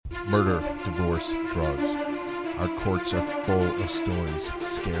Murder, divorce, drugs. Our courts are full of stories,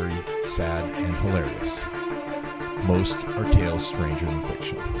 scary, sad, and hilarious. Most are tales stranger than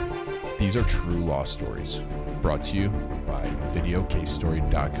fiction. These are true law stories, brought to you by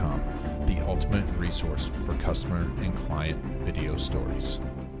videocasestory.com, the ultimate resource for customer and client video stories.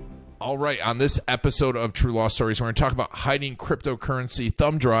 All right, on this episode of True Law Stories, we're going to talk about hiding cryptocurrency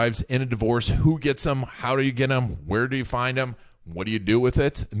thumb drives in a divorce. Who gets them? How do you get them? Where do you find them? What do you do with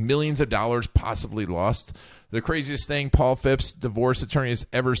it? Millions of dollars possibly lost. The craziest thing Paul Phipps, divorce attorney, has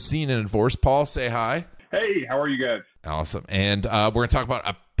ever seen in a divorce. Paul, say hi. Hey, how are you guys? Awesome. And we're going to talk about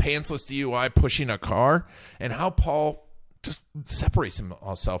a pantsless DUI pushing a car and how Paul just separates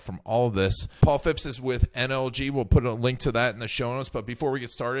himself from all of this. Paul Phipps is with NLG. We'll put a link to that in the show notes. But before we get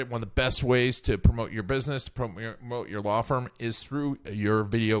started, one of the best ways to promote your business, to promote your law firm, is through your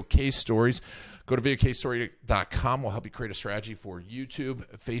video case stories. Go to videocasestory.com. We'll help you create a strategy for YouTube,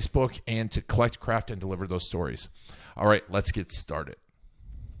 Facebook, and to collect, craft, and deliver those stories. All right, let's get started.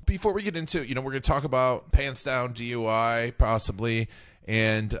 Before we get into, we're going to talk about pants down DUI, possibly,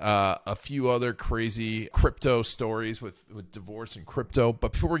 and a few other crazy crypto stories with divorce and crypto.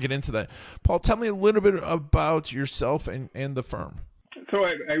 But before we get into that, Paul, tell me a little bit about yourself and the firm. So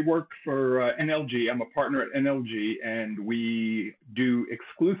I work for NLG. I'm a partner at NLG, and we do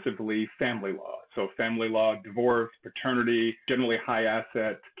exclusively family law. So family law, divorce, paternity, generally high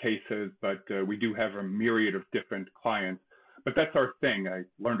asset cases, but we do have a myriad of different clients. But that's our thing. I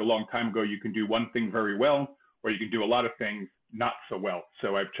learned a long time ago you can do one thing very well, or you can do a lot of things not so well.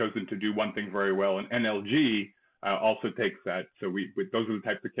 So I've chosen to do one thing very well, and NLG also takes that. So those are the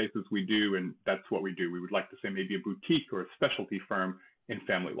types of cases we do, and that's what we do. We would like to say maybe a boutique or a specialty firm in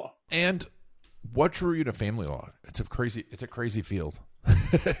family law. And what drew you to family law? It's a crazy field.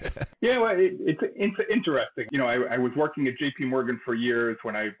 Yeah, well, it's interesting. I was working at JP Morgan for years.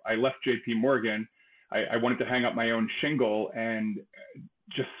 When I left JP Morgan, I wanted to hang up my own shingle, and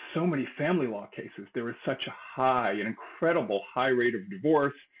just so many family law cases. There was such an incredible high rate of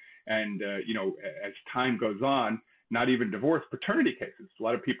divorce. And, as time goes on, not even divorce, paternity cases. A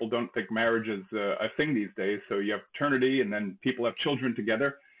lot of people don't think marriage is a thing these days. So you have paternity, and then people have children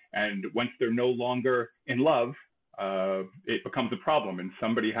together. And once they're no longer in love, it becomes a problem, and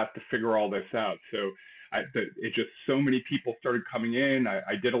somebody has to figure all this out. So so many people started coming in.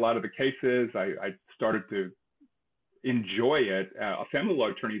 I did a lot of the cases. I started to enjoy it. A family law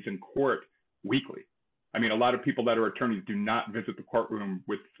attorney is in court weekly. I mean, a lot of people that are attorneys do not visit the courtroom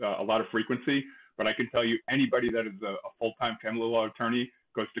with a lot of frequency, but I can tell you anybody that is a full-time family law attorney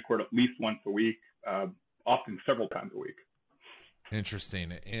goes to court at least once a week, often several times a week.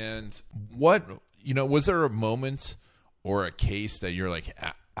 Interesting. And was there a moment or a case that you're like,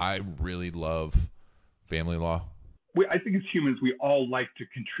 I really love family law? I think as humans, we all like to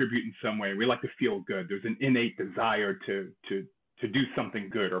contribute in some way. We like to feel good. There's an innate desire to do something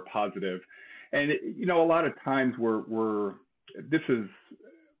good or positive. And, a lot of times this is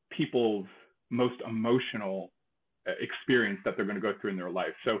people's most emotional experience that they're going to go through in their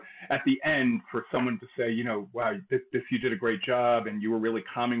life. So at the end, for someone to say, wow, this you did a great job, and you were really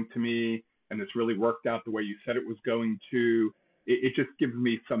calming to me, and this really worked out the way you said it was going to, it just gives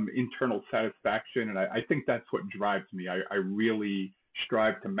me some internal satisfaction. And I think that's what drives me. I really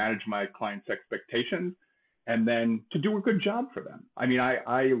strive to manage my clients' expectations and then to do a good job for them. I mean,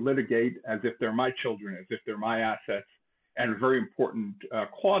 I litigate as if they're my children, as if they're my assets. And a very important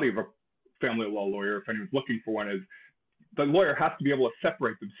quality of a family law lawyer, if anyone's looking for one, is the lawyer has to be able to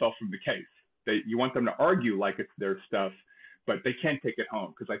separate themselves from the case. You want them to argue like it's their stuff, but they can't take it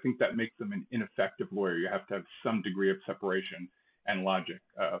home, because I think that makes them an ineffective lawyer. You have to have some degree of separation and logic.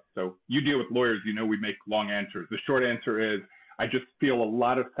 So you deal with lawyers, we make long answers. The short answer is I just feel a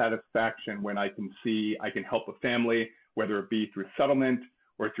lot of satisfaction when I can see I can help a family, whether it be through settlement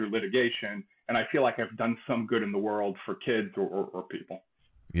or through litigation. And I feel like I've done some good in the world for kids or people.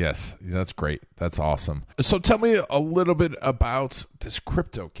 Yes, that's great. That's awesome. So tell me a little bit about this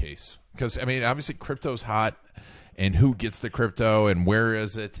crypto case, because, obviously crypto's hot. And who gets the crypto and where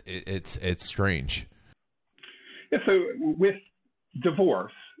is it? It's strange. Yeah, so with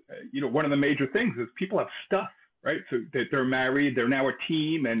divorce, one of the major things is people have stuff, right? So they're married, they're now a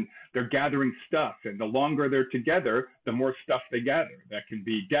team, and they're gathering stuff. And the longer they're together, the more stuff they gather. That can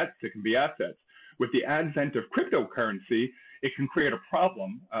be debts, it can be assets. With the advent of cryptocurrency, it can create a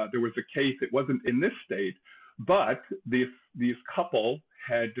problem. There was a case, it wasn't in this state, but these couple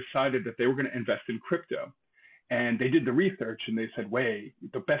had decided that they were going to invest in crypto. And they did the research, and they said,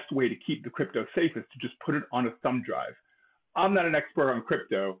 the best way to keep the crypto safe is to just put it on a thumb drive. I'm not an expert on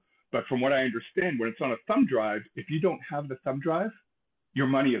crypto, but from what I understand, when it's on a thumb drive, if you don't have the thumb drive, your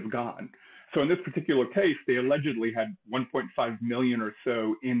money is gone. So in this particular case, they allegedly had 1.5 million or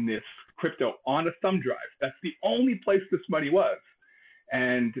so in this crypto on a thumb drive. That's the only place this money was.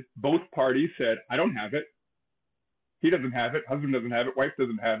 And both parties said, I don't have it. He doesn't have it. Husband doesn't have it. Wife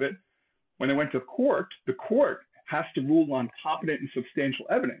doesn't have it. When they went to court, the court has to rule on competent and substantial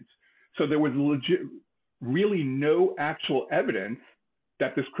evidence. So there was really no actual evidence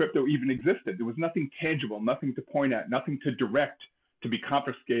that this crypto even existed. There was nothing tangible, nothing to point at, nothing to direct to be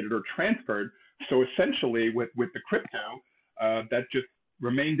confiscated or transferred. So essentially with the crypto, that just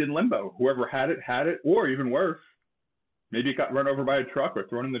remained in limbo. Whoever had it, or even worse, maybe it got run over by a truck or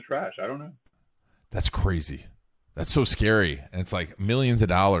thrown in the trash. I don't know. That's crazy. That's so scary. And it's like millions of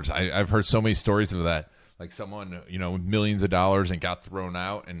dollars. I've heard so many stories of that. Like someone, millions of dollars and got thrown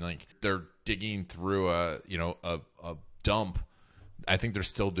out, and like they're digging through a dump. I think they're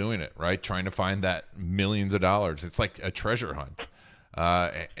still doing it, right? Trying to find that millions of dollars. It's like a treasure hunt.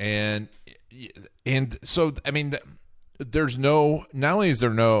 And so, I mean, there's no, not only is there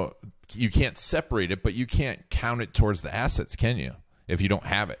no, you can't separate it, but you can't count it towards the assets, can you? If you don't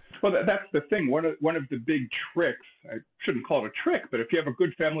have it. Well, that's the thing. One of the big tricks, I shouldn't call it a trick, but if you have a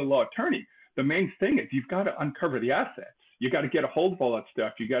good family law attorney, the main thing is you've got to uncover the assets. You got to get a hold of all that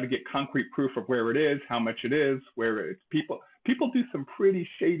stuff. You got to get concrete proof of where it is, how much it is, where it's people. People do some pretty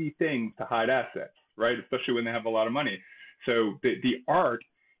shady things to hide assets, right? Especially when they have a lot of money. So the art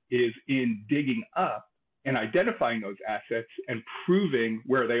is in digging up and identifying those assets and proving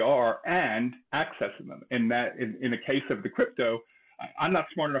where they are and accessing them. And that, in the case of the crypto, I'm not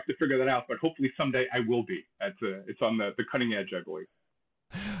smart enough to figure that out, but hopefully someday I will be. It's on the cutting edge, I believe.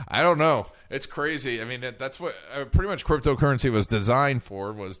 I don't know. It's crazy. I mean, that's what pretty much cryptocurrency was designed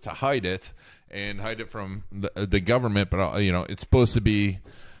for, was to hide it and hide it from the government. But, it's supposed to be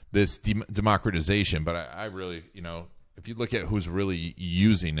this democratization. But I really, if you look at who's really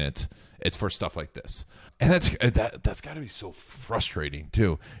using it, it's for stuff like this. And that's got to be so frustrating,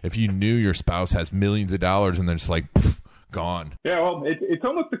 too. If you knew your spouse has millions of dollars and they're just like, poof, gone. Yeah, well, it's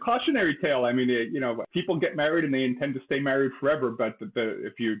almost a cautionary tale. I mean, people get married and they intend to stay married forever, but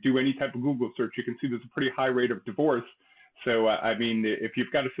if you do any type of Google search, you can see there's a pretty high rate of divorce. So, I mean, if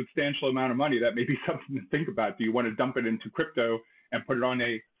you've got a substantial amount of money, that may be something to think about. Do you want to dump it into crypto and put it on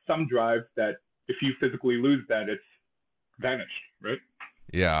a thumb drive that if you physically lose that, it's vanished, right?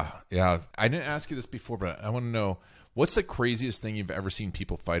 Yeah. I didn't ask you this before, but I want to know, what's the craziest thing you've ever seen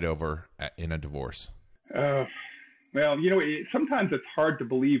people fight over in a divorce? Well, sometimes it's hard to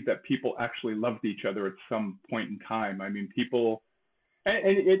believe that people actually loved each other at some point in time. I mean, people, and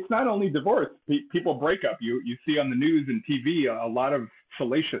it's not only divorce, people break up. You see on the news and TV, a lot of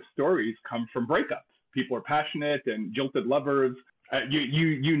salacious stories come from breakups. People are passionate and jilted lovers.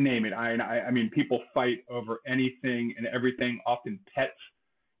 You name it. I mean, people fight over anything and everything. Often pets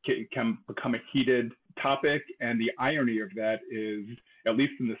can become a heated topic. And the irony of that is, at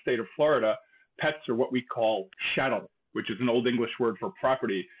least in the state of Florida, pets are what we call chattel, which is an Old English word for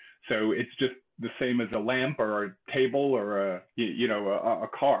property. So it's just the same as a lamp or a table or a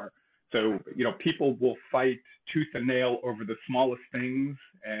car. So, people will fight tooth and nail over the smallest things.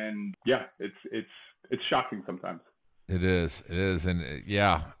 And yeah, it's shocking sometimes. It is. And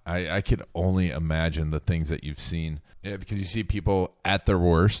I could only imagine the things that you've seen, because you see people at their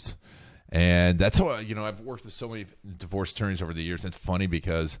worst. And that's why, I've worked with so many divorce attorneys over the years. It's funny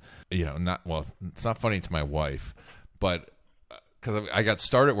because, it's not funny to my wife, but because I got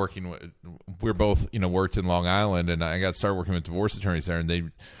started working with, we're both, worked in Long Island, and I got started working with divorce attorneys there,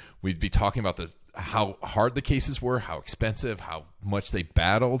 and we'd be talking about how hard the cases were, how expensive, how much they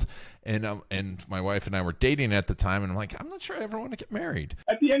battled. And my wife and I were dating at the time, and I'm like, I'm not sure I ever want to get married.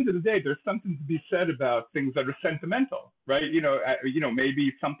 At the end of the day, there's something to be said about things that are sentimental, right?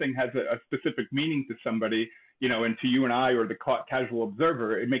 Maybe something has a specific meaning to somebody, and to you and I or the casual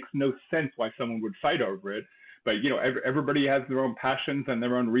observer, it makes no sense why someone would fight over it. But, everybody has their own passions and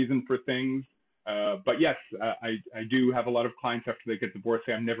their own reason for things. But yes, I do have a lot of clients after they get divorced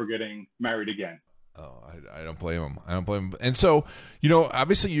say, I'm never getting married again. Oh, I don't blame them. And so,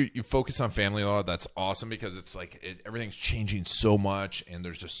 obviously you focus on family law. That's awesome, because it's like everything's changing so much, and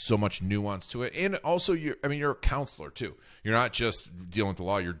there's just so much nuance to it. And also, you're a counselor too. You're not just dealing with the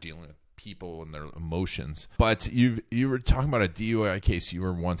law, you're dealing with people and their emotions. But you were talking about a DUI case you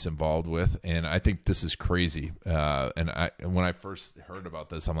were once involved with, and I think this is crazy. And when I first heard about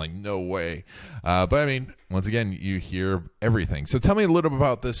this, I'm like, no way. But I mean, once again, you hear everything. So tell me a little bit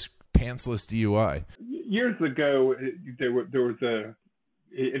about this pantsless DUI. Years ago,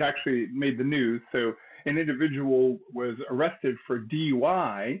 it actually made the news. So an individual was arrested for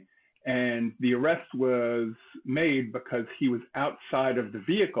DUI, And the arrest was made because he was outside of the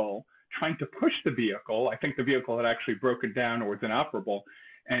vehicle trying to push the vehicle. I think the vehicle had actually broken down or was inoperable.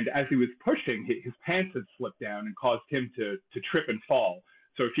 And as he was pushing, his pants had slipped down and caused him to trip and fall.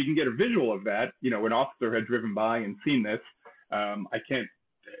 So if you can get a visual of that, you know, an officer had driven by and seen this. I can't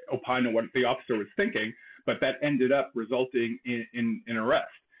opine on what the officer was thinking, but that ended up resulting in an arrest.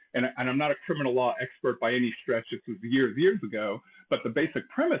 And I'm not a criminal law expert by any stretch. This was years ago. But the basic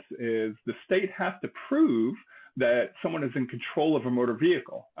premise is the state has to prove that someone is in control of a motor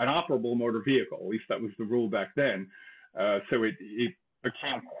vehicle, an operable motor vehicle. At least that was the rule back then. So it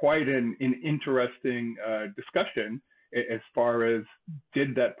became quite an interesting discussion as far as,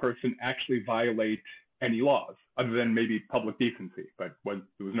 did that person actually violate any laws other than maybe public decency, but there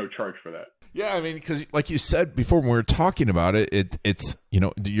was no charge for that. Yeah, I mean, because like you said before when we were talking about it, it's, you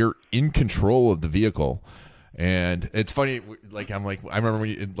know, you're in control of the vehicle. And it's funny, like I remember when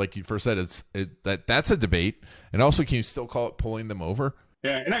you, like you first said, that's a debate. And also, can you still call it pulling them over?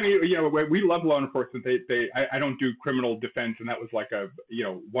 Yeah, and I mean, you know, we love law enforcement. I don't do criminal defense, and that was like a, you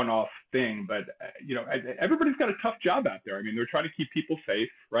know, one-off thing. But you know, everybody's got a tough job out there. I mean, they're trying to keep people safe,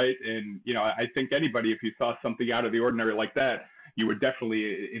 right? And you know, I think anybody, if you saw something out of the ordinary like that, you would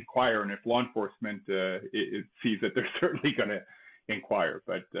definitely inquire. And if law enforcement it sees it, they're certainly going to inquire.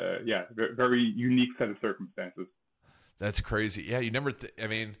 But yeah, very unique set of circumstances. That's crazy. Yeah, you never. I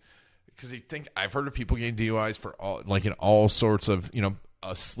mean, because you think, I've heard of people getting DUIs for all, like in all sorts of, you know,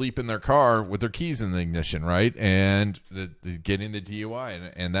 asleep in their car with their keys in the ignition, right? And getting the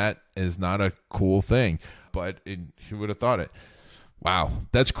DUI, and that is not a cool thing. But who would have thought it? Wow,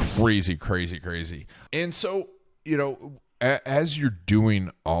 that's crazy. And so, you know, as you're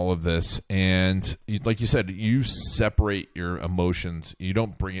doing all of this, and like you said, you separate your emotions, you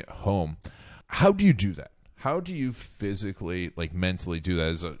don't bring it home. How do you do that? How do you physically, like mentally do that?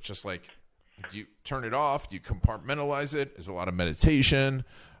 Is it just like, do you turn it off? Do you compartmentalize it? Is it a lot of meditation?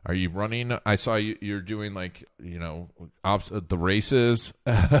 Are you running? I saw you're doing, like, you know, the races.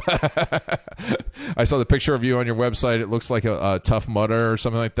 I saw the picture of you on your website. It looks like a Tough Mudder or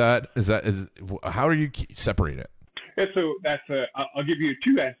something like that. How do you separate it? Yeah, so I'll give you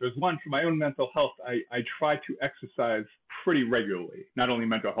two answers. One, for my own mental health, I try to exercise pretty regularly, not only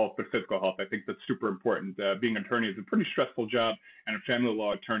mental health, but physical health. I think that's super important. Being an attorney is a pretty stressful job, and a family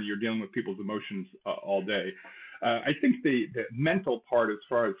law attorney, you're dealing with people's emotions all day. I think the mental part, as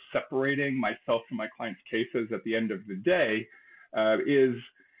far as separating myself from my clients' cases at the end of the day, is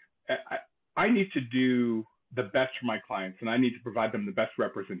I need to do the best for my clients, and I need to provide them the best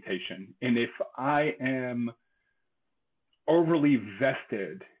representation. And if I am overly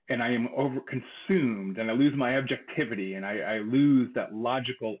vested and I am over-consumed and I lose my objectivity and I lose that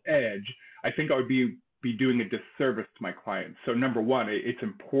logical edge, I think I would be doing a disservice to my clients. So number one, it's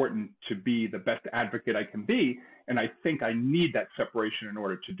important to be the best advocate I can be, and I think I need that separation in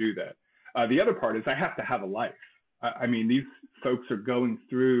order to do that. The other part is I have to have a life. I mean, these folks are going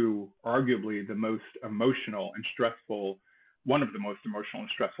through arguably the most emotional and stressful, one of the most emotional and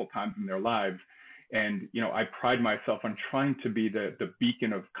stressful times in their lives. And, you know, I pride myself on trying to be the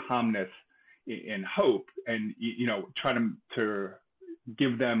beacon of calmness and hope, and, you know, try to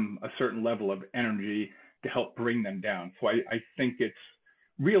give them a certain level of energy to help bring them down. So I think it's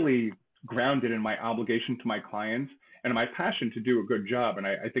really grounded in my obligation to my clients and my passion to do a good job. And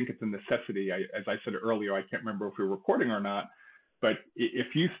I think it's a necessity. As I said earlier, I can't remember if we were recording or not, but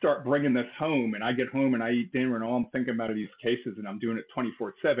if you start bringing this home, and I get home and I eat dinner and all I'm thinking about are these cases and I'm doing it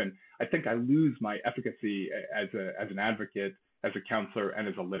 24/7, I think I lose my efficacy as an advocate, as a counselor, and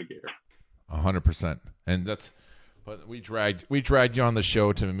as a litigator. 100%. And but we dragged you on the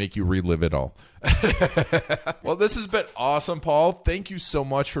show to make you relive it all. Well, this has been awesome, Paul. Thank you so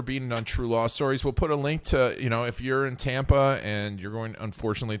much for being on True Law Stories. We'll put a link to, you know, if you're in Tampa and you're going,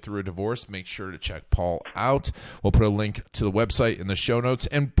 unfortunately, through a divorce, make sure to check Paul out. We'll put a link to the website in the show notes.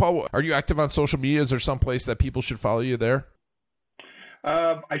 And Paul, are you active on social media? Is there some place that people should follow you there?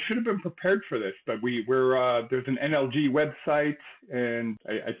 I should have been prepared for this, but we're there's an NLG website, and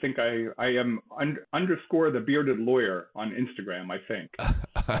I think I am underscore the bearded lawyer on Instagram, I think.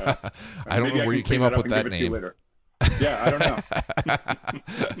 I don't know where you came up with that name. Yeah, I don't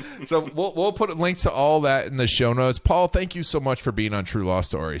know. So we'll put links to all that in the show notes. Paul, thank you so much for being on True Law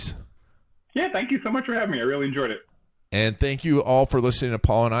Stories. Yeah, thank you so much for having me. I really enjoyed it. And thank you all for listening to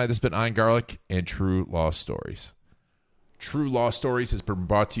Paul and I. This has been Iron Garlic and True Law Stories. True Law Stories has been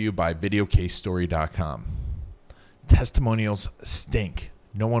brought to you by VideoCaseStory.com. Testimonials stink.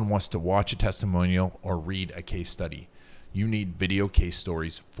 No one wants to watch a testimonial or read a case study. You need video case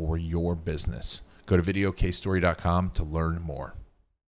stories for your business. Go to VideoCaseStory.com to learn more.